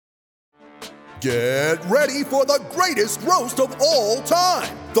Get ready for the greatest roast of all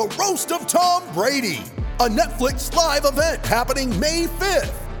time, the Roast of Tom Brady, a Netflix live event happening May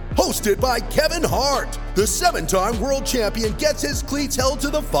 5th. Hosted by Kevin Hart, the 7-time world champion gets his cleats held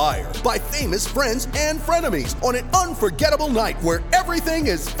to the fire by famous friends and frenemies on an unforgettable night where everything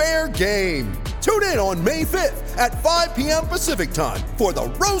is fair game. Tune in on May 5th at 5 p.m. Pacific time for the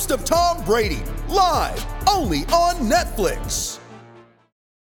Roast of Tom Brady, live only on Netflix.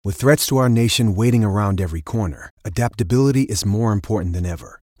 With threats to our nation waiting around every corner, adaptability is more important than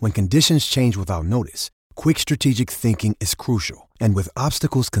ever. When conditions change without notice, quick strategic thinking is crucial. And with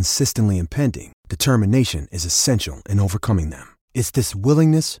obstacles consistently impending, determination is essential in overcoming them. It's this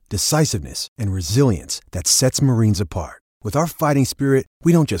willingness, decisiveness, and resilience that sets Marines apart. With our fighting spirit,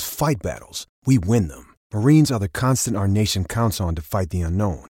 we don't just fight battles, we win them. Marines are the constant our nation counts on to fight the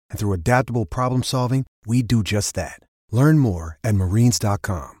unknown. And through adaptable problem solving, we do just that. Learn more at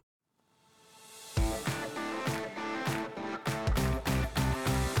marines.com.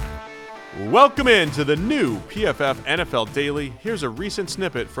 Welcome into the new PFF NFL Daily. Here's a recent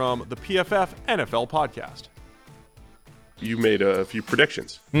snippet from the PFF NFL podcast. You made a few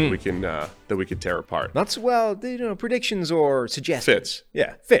predictions that we could tear apart. Not so well, predictions or suggestions. Fits.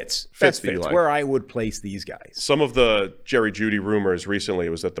 Yeah, fits. Fits That fits like. where I would place these guys. Some of the Jerry Jeudy rumors recently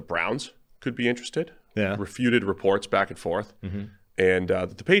was that the Browns could be interested. Yeah. Refuted reports back and forth. Mm-hmm. And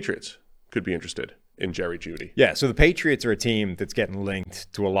that the Patriots could be interested in Jerry Jeudy. Yeah, so the Patriots are a team that's getting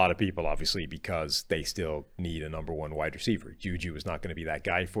linked to a lot of people, obviously, because they still need a number one wide receiver. Juju is not going to be that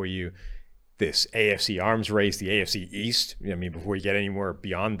guy for you. This AFC arms race, the AFC East, before you get anywhere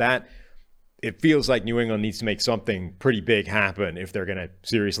beyond that, it feels like New England needs to make something pretty big happen if they're going to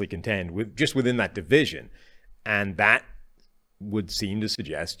seriously contend within that division. And that would seem to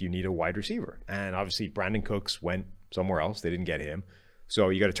suggest you need a wide receiver. And obviously Brandon Cooks went somewhere else. They didn't get him. So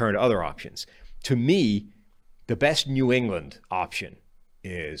you got to turn to other options. To me, the best New England option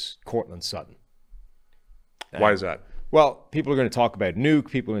is Courtland Sutton. Why is that? Well, people are going to talk about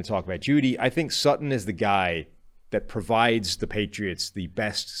Nuke. People are going to talk about Jeudy. I think Sutton is the guy that provides the Patriots the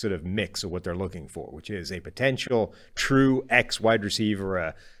best sort of mix of what they're looking for, which is a potential true X-wide receiver,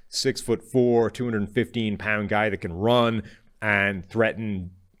 a 6'4", 215-pound guy that can run and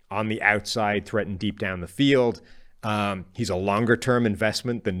threaten on the outside, threaten deep down the field. He's a longer-term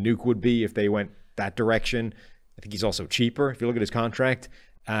investment than Nuke would be if they went that direction. I think he's also cheaper if you look at his contract.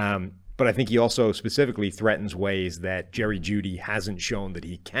 But I think he also specifically threatens ways that Jerry Jeudy hasn't shown that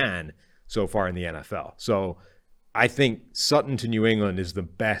he can so far in the NFL. So I think Sutton to New England is the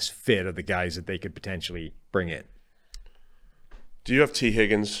best fit of the guys that they could potentially bring in. Do you have T.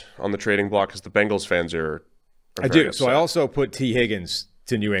 Higgins on the trading block? Because the Bengals fans are I do. Upset. So I also put T. Higgins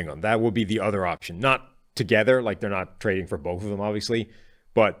to New England. That will be the other option. Not together, like they're not trading for both of them, obviously.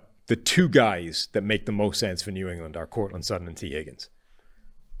 But the two guys that make the most sense for New England are Courtland Sutton and T. Higgins.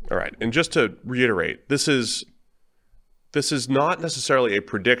 All right. And just to reiterate, this is not necessarily a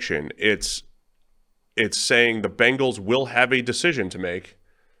prediction. It's saying the Bengals will have a decision to make.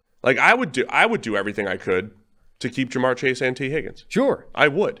 Like I would do everything I could to keep Jamar Chase and T. Higgins. Sure. I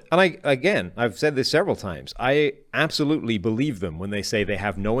would. And I've said this several times. I absolutely believe them when they say they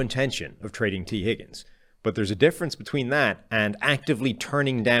have no intention of trading T. Higgins. But there's a difference between that and actively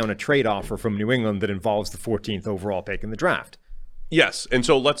turning down a trade offer from New England that involves the 14th overall pick in the draft. Yes, and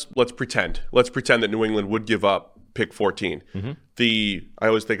so let's pretend that New England would give up pick 14. Mm-hmm. I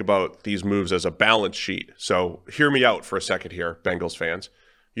always think about these moves as a balance sheet. So hear me out for a second here, Bengals fans.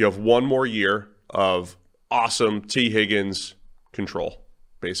 You have one more year of awesome T. Higgins control,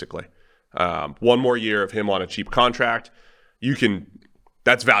 basically. One more year of him on a cheap contract.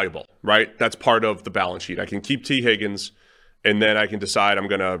 That's valuable, right? That's part of the balance sheet. I can keep T. Higgins, and then I can decide I'm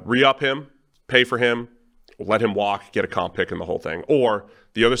going to re-up him, pay for him, let him walk, get a comp pick and the whole thing. Or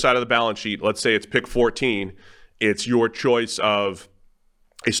the other side of the balance sheet, let's say it's pick 14. It's your choice of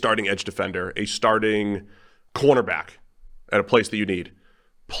a starting edge defender, a starting cornerback at a place that you need,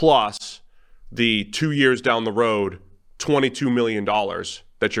 plus the 2 years down the road, $22 million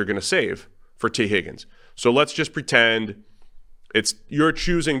that you're going to save for T. Higgins. So let's just pretend you're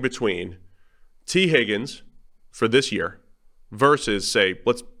choosing between T. Higgins for this year versus, say,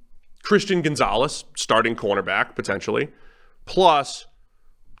 Christian Gonzalez, starting cornerback, potentially, plus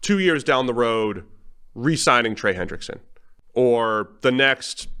 2 years down the road, re-signing Trey Hendrickson. Or the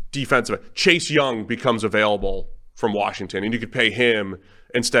next defensive, Chase Young becomes available from Washington, and you could pay him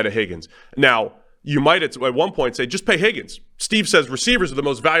instead of Higgins. Now, you might at one point say, just pay Higgins. Steve says receivers are the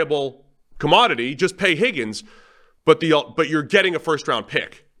most valuable commodity, just pay Higgins, but you're getting a first-round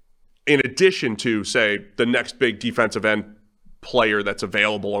pick in addition to, say, the next big defensive end player that's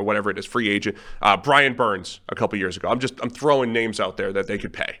available or whatever it is, free agent. Brian Burns a couple years ago. I'm throwing names out there that they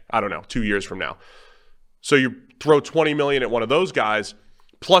could pay. I don't know, 2 years from now. So you throw $20 million at one of those guys,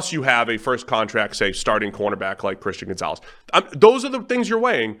 plus you have a first contract, say, starting cornerback like Christian Gonzalez. Those are the things you're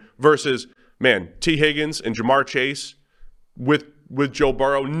weighing versus, man, T. Higgins and Jamar Chase with Joe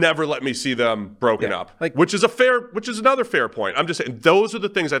Burrow. Never let me see them broken up, which is another fair point. I'm just saying those are the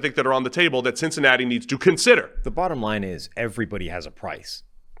things I think that are on the table that Cincinnati needs to consider. The bottom line is everybody has a price.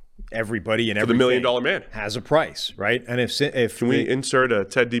 Everybody and everything for the $1 million man has a price, right? And if can we insert a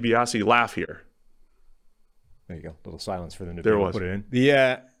Ted DiBiase laugh here? There you go. A little silence for them to put it in.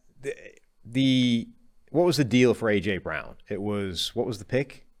 The what was the deal for AJ Brown? It was, what was the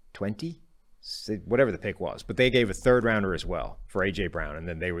pick? 20? Whatever the pick was. But they gave a third rounder as well for AJ Brown, and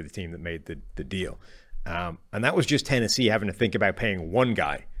then they were the team that made the deal. And that was just Tennessee having to think about paying one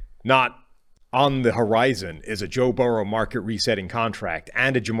guy. Not on the horizon is a Joe Burrow market resetting contract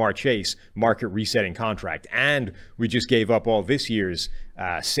and a Jamar Chase market resetting contract. And we just gave up all this year's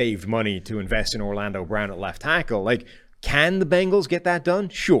saved money to invest in Orlando Brown at left tackle. Like, can the Bengals get that done?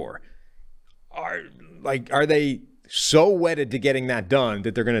 Sure. Are they so wedded to getting that done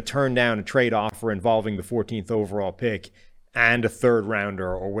that they're going to turn down a trade offer involving the 14th overall pick and a third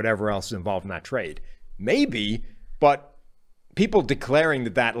rounder or whatever else is involved in that trade? Maybe, but people declaring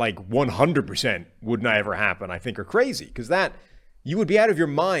that like 100% would never happen, I think, are crazy, because that you would be out of your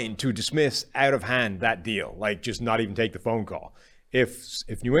mind to dismiss out of hand that deal, like just not even take the phone call.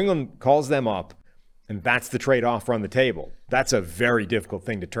 If New England calls them up and that's the trade offer on the table, that's a very difficult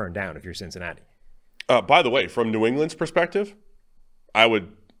thing to turn down if you're Cincinnati. By the way, from New England's perspective, I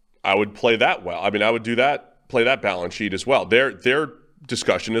would play that well. I mean, I would do that, play that balance sheet as well. Their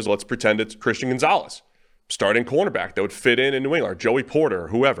discussion is, let's pretend it's Christian Gonzalez, starting cornerback that would fit in New England, or Joey Porter, or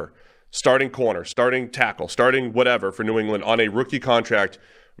whoever, starting corner, starting tackle, starting whatever for New England on a rookie contract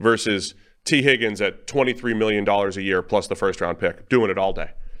versus T. Higgins at $23 million a year plus the first-round pick, doing it all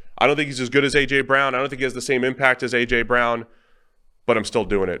day. I don't think he's as good as A.J. Brown. I don't think he has the same impact as A.J. Brown, but I'm still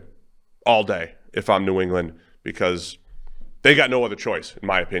doing it all day if I'm New England, because they got no other choice, in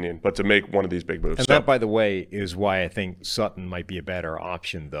my opinion, but to make one of these big moves. And that, by the way, is why I think Sutton might be a better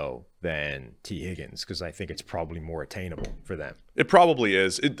option, though, than T. Higgins, because I think it's probably more attainable for them. It probably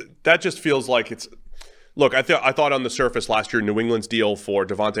is. That just feels like it's – look, I thought on the surface last year, New England's deal for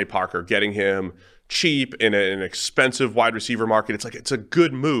Devontae Parker, getting him cheap in an expensive wide receiver market, it's like it's a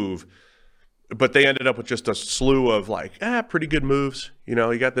good move. But they ended up with just a slew of pretty good moves. You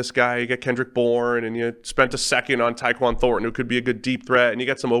know, you got this guy, you got Kendrick Bourne, and you spent a second on Tyquan Thornton, who could be a good deep threat, and you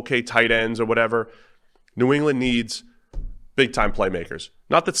got some okay tight ends or whatever. New England needs big-time playmakers.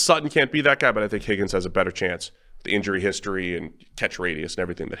 Not that Sutton can't be that guy, but I think Higgins has a better chance. The injury history and catch radius and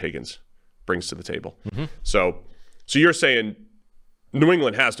everything that Higgins brings to the table. Mm-hmm. So you're saying New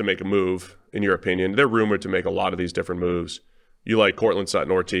England has to make a move, in your opinion. They're rumored to make a lot of these different moves. You like Cortland Sutton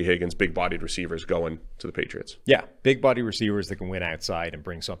or T. Higgins, big-bodied receivers going to the Patriots. Yeah, big-body receivers that can win outside and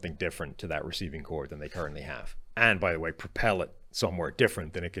bring something different to that receiving core than they currently have. And, by the way, propel it somewhere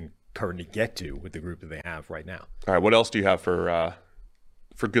different than it can currently get to with the group that they have right now. All right, what else do you have for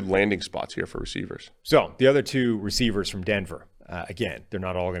good landing spots here for receivers? So, the other two receivers from Denver, again, they're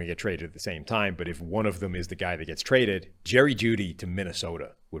not all going to get traded at the same time, but if one of them is the guy that gets traded, Jerry Jeudy to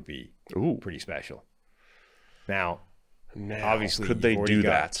Minnesota would be pretty special. Now, obviously, could they do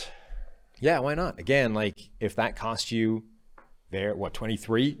that? Yeah, why not? Again, if that costs you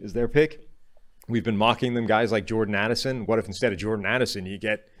 23 is their pick? We've been mocking them, guys like Jordan Addison. What if instead of Jordan Addison, you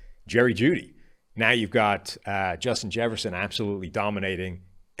get Jerry Jeudy? Now you've got Justin Jefferson absolutely dominating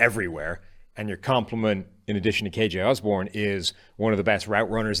everywhere, and your complement, in addition to KJ Osborne, is one of the best route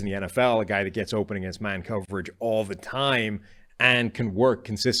runners in the NFL, a guy that gets open against man coverage all the time and can work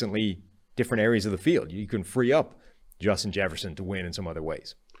consistently different areas of the field. You can free up Justin Jefferson to win in some other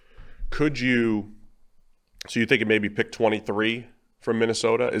ways. Could you – so you think it maybe pick 23 from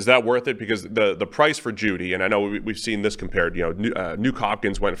Minnesota? Is that worth it? Because the price for Jeudy, and I know we've seen this compared, Nuke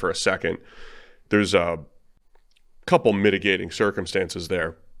Hopkins went for a second. There's a couple mitigating circumstances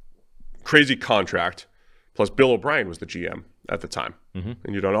there. Crazy contract, plus Bill O'Brien was the GM at the time. Mm-hmm.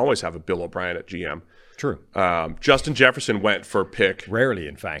 And you don't always have a Bill O'Brien at GM. True. Justin Jefferson went for pick. Rarely,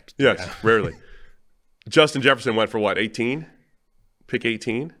 in fact. Yes, yeah. Rarely. Justin Jefferson went for what, 18? Pick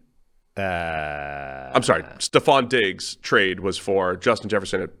 18? I'm sorry. Stephon Diggs' trade was for Justin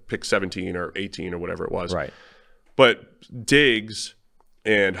Jefferson at pick 17 or 18 or whatever it was. Right. But Diggs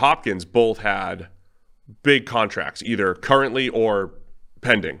and Hopkins both had big contracts, either currently or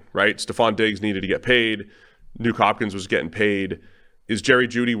pending, right? Stephon Diggs needed to get paid. Nuke Hopkins was getting paid. Is Jerry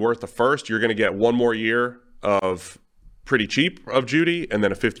Jeudy worth the first? You're going to get one more year of pretty cheap of Jeudy, and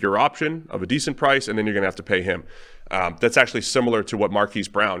then a fifth-year option of a decent price, and then you're going to have to pay him. That's actually similar to what Marquise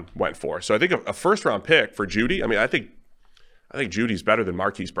Brown went for. So I think a first-round pick for Jeudy. I mean, I think Judy's better than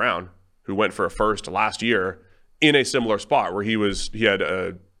Marquise Brown, who went for a first last year in a similar spot where he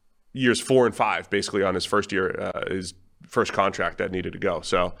had years 4 and 5 basically on his first year, his first contract that needed to go.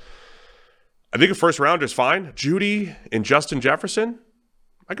 So I think a first rounder is fine. Jeudy and Justin Jefferson,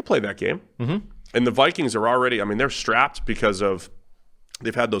 I could play that game. Mm-hmm. And the Vikings are already, I mean, they're strapped because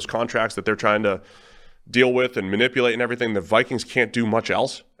they've had those contracts that they're trying to deal with and manipulate and everything. The Vikings can't do much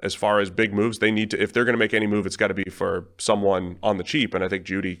else as far as big moves. They need to, if they're going to make any move, it's got to be for someone on the cheap. And I think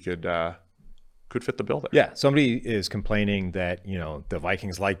Jeudy could fit the bill there. Yeah, somebody is complaining that, the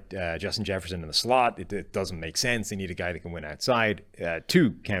Vikings like Justin Jefferson in the slot. It doesn't make sense. They need a guy that can win outside.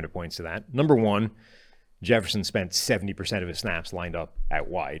 2 counterpoints to that. Number one, Jefferson spent 70% of his snaps lined up out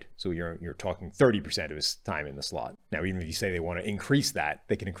wide. So you're talking 30% of his time in the slot. Now, even if you say they want to increase that,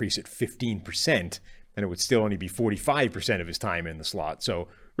 they can increase it 15%, and it would still only be 45% of his time in the slot. So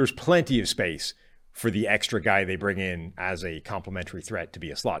there's plenty of space for the extra guy they bring in as a complementary threat to be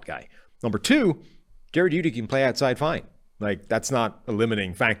a slot guy. Number 2, Jerry Jeudy can play outside fine. Like, that's not a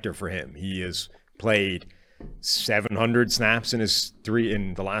limiting factor for him. He has played 700 snaps in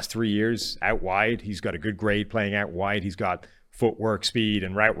the last 3 years out wide. He's got a good grade playing out wide. He's got footwork, speed,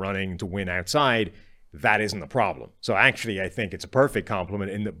 and route running to win outside. That isn't the problem. So actually, I think it's a perfect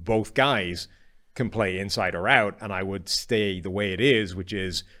complement in that both guys can play inside or out, and I would stay the way it is, which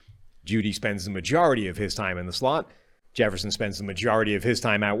is Jeudy spends the majority of his time in the slot. Jefferson spends the majority of his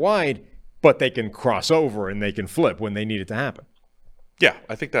time out wide, but they can cross over and they can flip when they need it to happen. Yeah,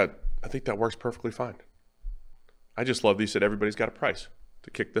 I think that works perfectly fine. I just love that you said everybody's got a price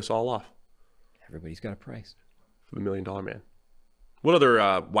to kick this all off. Everybody's got a price. For the $1 Million Man. What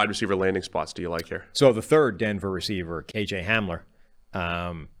other wide receiver landing spots do you like here? So the third Denver receiver, KJ Hamler,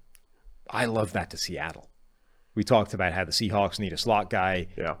 I love that to Seattle. We talked about how the Seahawks need a slot guy.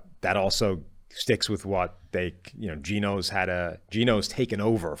 Yeah. That also sticks with what Geno's taken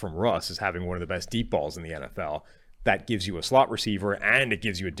over from Russ as having one of the best deep balls in the NFL. That gives you a slot receiver, and it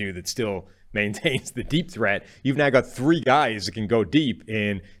gives you a dude that still maintains the deep threat. You've now got 3 guys that can go deep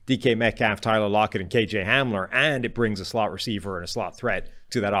in DK Metcalf, Tyler Lockett, and KJ Hamler, and it brings a slot receiver and a slot threat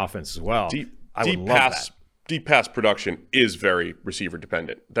to that offense as well. Deep pass production is very receiver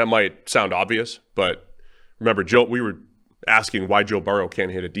dependent. That might sound obvious, but remember, we were asking why Joe Burrow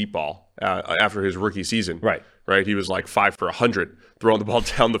can't hit a deep ball after his rookie season. Right. He was like 5 for 100 throwing the ball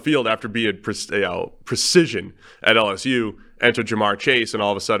down the field after being precision at LSU. Enter Jamar Chase, and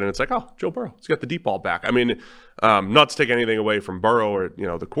all of a sudden it's like, oh, Joe Burrow, he's got the deep ball back. I mean, not to take anything away from Burrow or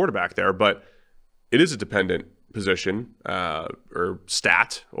the quarterback there, but it is a dependent position or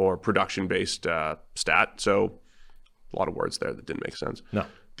stat or production-based stat. So a lot of words there that didn't make sense. No.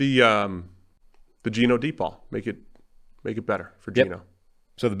 The Geno deep ball, make it better for Geno. Yep.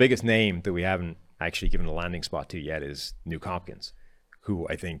 So the biggest name that we haven't actually given a landing spot to yet is Nuke Hopkins, who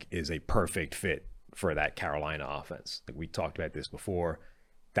I think is a perfect fit for that Carolina offense. Like, we talked about this before.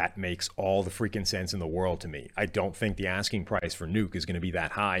 That makes all the freaking sense in the world to me. I don't think the asking price for Nuke is going to be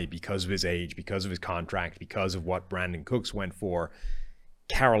that high because of his age, because of his contract, because of what Brandon Cooks went for.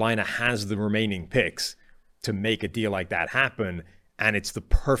 Carolina has the remaining picks to make a deal like that happen, and it's the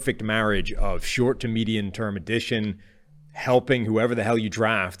perfect marriage of short to medium term addition, helping whoever the hell you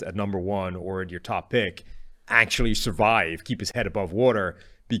draft at number 1 or at your top pick actually survive, keep his head above water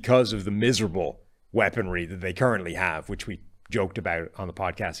because of the miserable weaponry that they currently have, which we joked about on the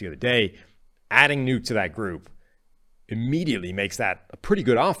podcast the other day. Adding Nuke to that group immediately makes that a pretty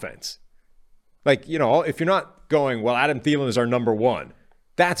good offense. Like, if you're not going, well, Adam Thielen is our number 1,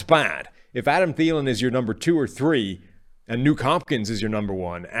 that's bad. If Adam Thielen is your number 2 or 3 and Nuke Hopkins is your number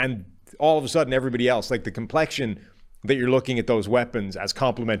 1, and all of a sudden everybody else, like the complexion that you're looking at those weapons as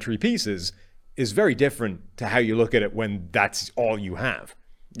complementary pieces is very different to how you look at it when that's all you have.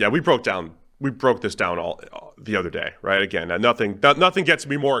 Yeah, we broke this down all the other day, right? Again, nothing gets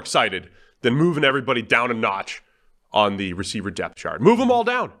me more excited than moving everybody down a notch on the receiver depth chart. Move them all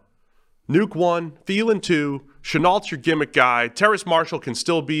down. Nuke 1, Thielen 2, Chenault's your gimmick guy. Terrace Marshall can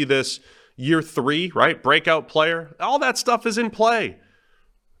still be this year 3, right? Breakout player. All that stuff is in play.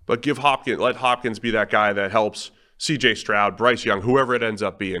 But let Hopkins be that guy that helps CJ Stroud, Bryce Young, whoever it ends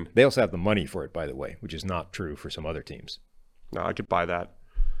up being. They also have the money for it, by the way, which is not true for some other teams. No, I could buy that.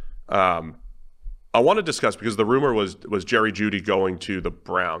 I want to discuss, because the rumor was Jerry Jeudy going to the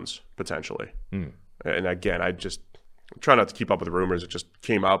Browns potentially. And again, I just try not to keep up with the rumors. It just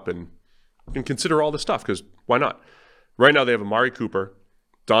came up, and consider all this stuff, because why not? Right now they have Amari Cooper,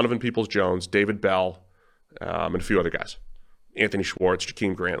 Donovan Peoples-Jones, David Bell, and a few other guys. Anthony Schwartz,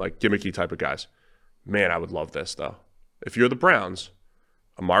 Jakeem Grant, like gimmicky type of guys. Man, I would love this, though. If you're the Browns,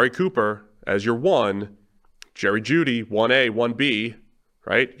 Amari Cooper as your 1, Jerry Jeudy, 1A, 1B,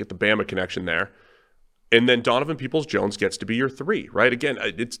 right? Get the Bama connection there. And then Donovan Peoples-Jones gets to be your 3, right? Again,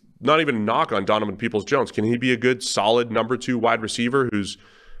 it's not even a knock on Donovan Peoples-Jones. Can he be a good, solid number 2 wide receiver who's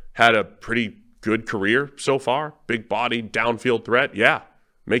had a pretty good career so far? Big body, downfield threat? Yeah.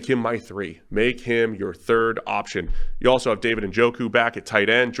 Make him my 3. Make him your 3rd option. You also have David Njoku back at tight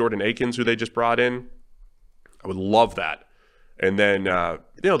end, Jordan Akins, who they just brought in. I would love that. And then,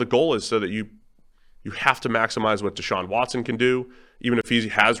 the goal is so that you have to maximize what Deshaun Watson can do. Even if he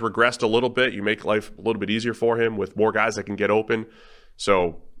has regressed a little bit, you make life a little bit easier for him with more guys that can get open.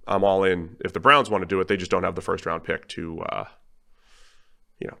 So I'm all in. If the Browns want to do it, they just don't have the first-round pick to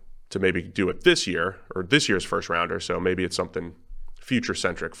maybe do it this year or this year's first rounder. So maybe it's something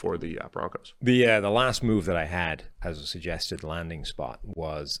future-centric for the Broncos. The last move that I had as a suggested landing spot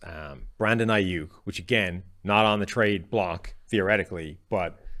was Brandon Ayuk, which again, not on the trade block theoretically,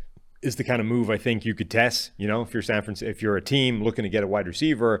 but is the kind of move I think you could test. If you're a team looking to get a wide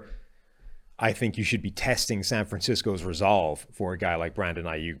receiver, I think you should be testing San Francisco's resolve for a guy like Brandon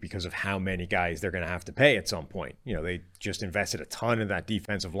Ayuk because of how many guys they're going to have to pay at some point. They just invested a ton in that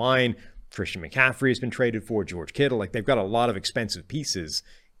defensive line. Christian McCaffrey has been traded for, George Kittle. Like, they've got a lot of expensive pieces,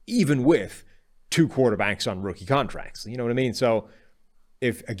 even with 2 quarterbacks on rookie contracts. You know what I mean? So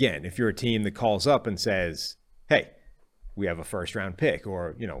if you're a team that calls up and says, hey, we have a first-round pick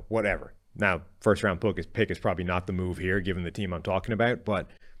or, whatever. Now, first-round pick is probably not the move here, given the team I'm talking about. But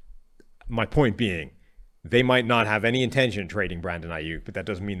my point being, they might not have any intention of trading Brandon Ayuk, but that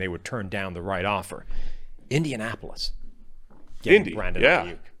doesn't mean they would turn down the right offer. Indianapolis. Getting Brandon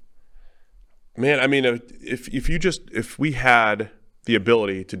Ayuk. Man, I mean, if we had the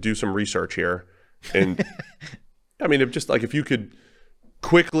ability to do some research here, and I mean, if you could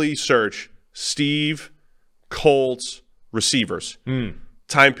quickly search Steve Colts receivers,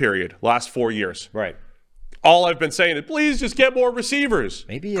 time period, last 4 years. Right. All I've been saying is, please just get more receivers.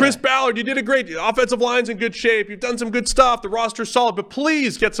 Maybe Chris Ballard, you did a great offensive line's in good shape. You've done some good stuff. The roster's solid, but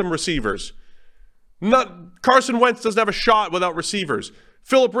please get some receivers. Carson Wentz doesn't have a shot without receivers.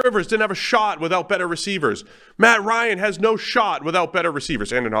 Phillip Rivers didn't have a shot without better receivers. Matt Ryan has no shot without better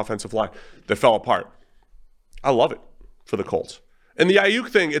receivers and an offensive line that fell apart. I love it for the Colts. And the Ayuk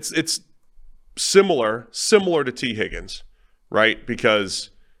thing, it's similar to T. Higgins, right?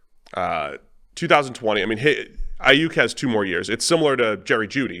 Because 2020, I mean, Ayuk has 2 more years. It's similar to Jerry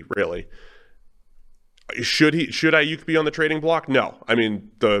Jeudy, really. Should Ayuk be on the trading block? No. I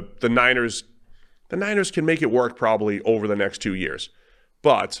mean, the Niners can make it work probably over the next 2 years.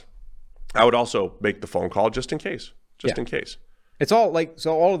 But I would also make the phone call just in case. In case. It's all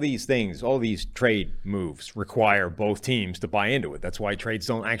all of these things, all these trade moves require both teams to buy into it. That's why trades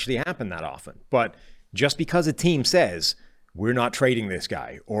don't actually happen that often. But just because a team says, we're not trading this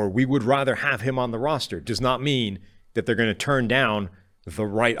guy, or we would rather have him on the roster, does not mean that they're going to turn down the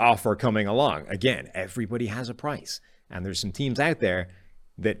right offer coming along. Again, everybody has a price. And there's some teams out there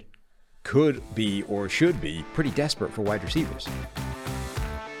that could be or should be pretty desperate for wide receivers.